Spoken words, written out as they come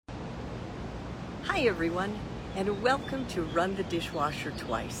Hi everyone, and welcome to Run the Dishwasher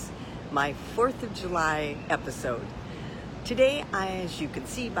Twice, my 4th of July episode. Today, as you can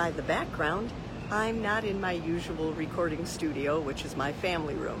see by the background, I'm not in my usual recording studio, which is my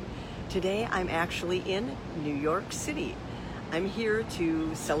family room. Today, I'm actually in New York City. I'm here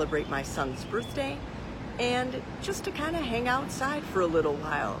to celebrate my son's birthday and just to kind of hang outside for a little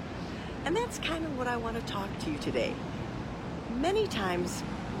while. And that's kind of what I want to talk to you today. Many times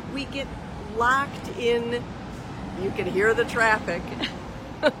we get locked in, you can hear the traffic.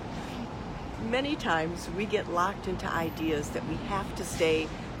 Many times we get locked into ideas that we have to stay,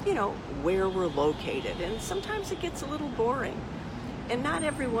 where we're located. And sometimes it gets a little boring. And not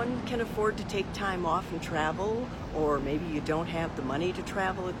everyone can afford to take time off and travel, or maybe you don't have the money to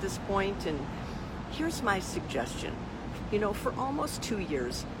travel at this point. And here's my suggestion. For almost 2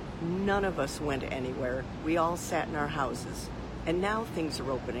 years, none of us went anywhere. We all sat in our houses. And now things are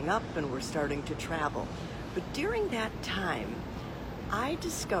opening up and we're starting to travel. But during that time, I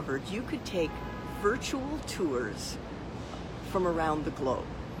discovered you could take virtual tours from around the globe.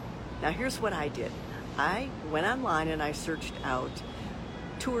 Now here's what I did. I went online and I searched out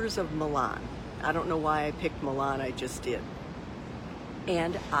tours of Milan. I don't know why I picked Milan, I just did.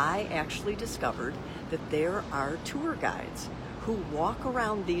 And I actually discovered that there are tour guides who walk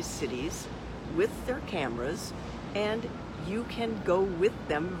around these cities with their cameras, and you can go with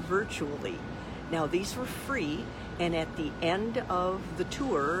them virtually. Now, these were free, and at the end of the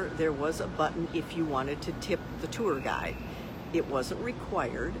tour, there was a button if you wanted to tip the tour guide. It wasn't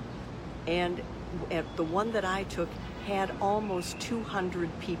required, and at the one that I took had almost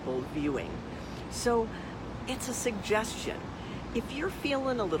 200 people viewing. So it's a suggestion. If you're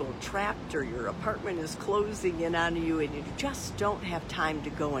feeling a little trapped or your apartment is closing in on you and you just don't have time to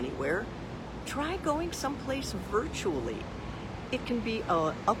go anywhere, try going someplace virtually. It can be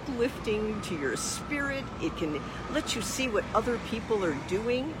uplifting to your spirit. It can let you see what other people are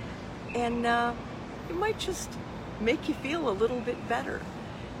doing, and it might just make you feel a little bit better.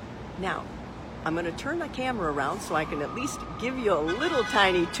 Now, I'm going to turn the camera around so I can at least give you a little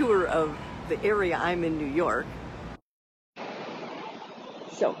tiny tour of the area I'm in, New York.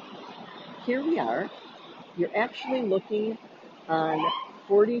 So, here we are. You're actually looking on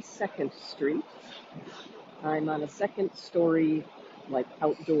 42nd Street. I'm on a second story,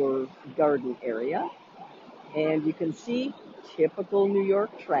 outdoor garden area. And you can see typical New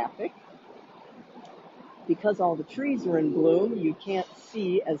York traffic. Because all the trees are in bloom, you can't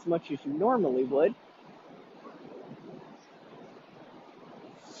see as much as you normally would.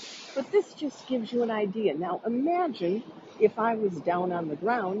 But this just gives you an idea. Now imagine if I was down on the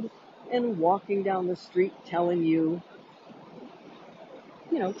ground and walking down the street telling you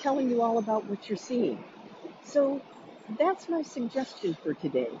all about what you're seeing. So that's my suggestion for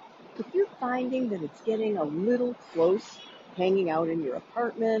today. If you're finding that it's getting a little close hanging out in your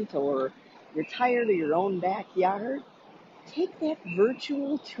apartment, or you're tired of your own backyard, take that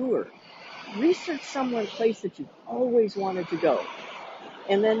virtual tour. Research some place that you've always wanted to go,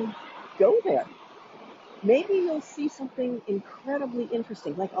 and then go there. Maybe you'll see something incredibly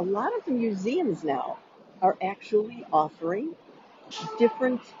interesting. Like a lot of the museums now are actually offering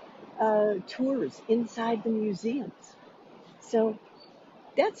different tours inside the museums. So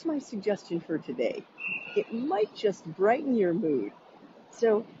that's my suggestion for today. It might just brighten your mood.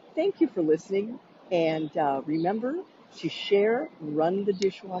 So thank you for listening, and remember to share Run the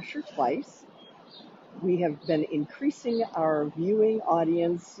Dishwasher Twice. We have been increasing our viewing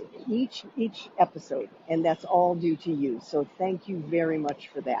audience each episode, and that's all due to you. So thank you very much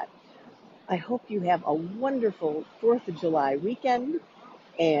for that. I hope you have a wonderful 4th of July weekend.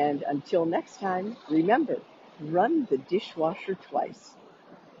 And until next time, remember, run the dishwasher twice.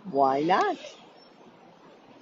 Why not?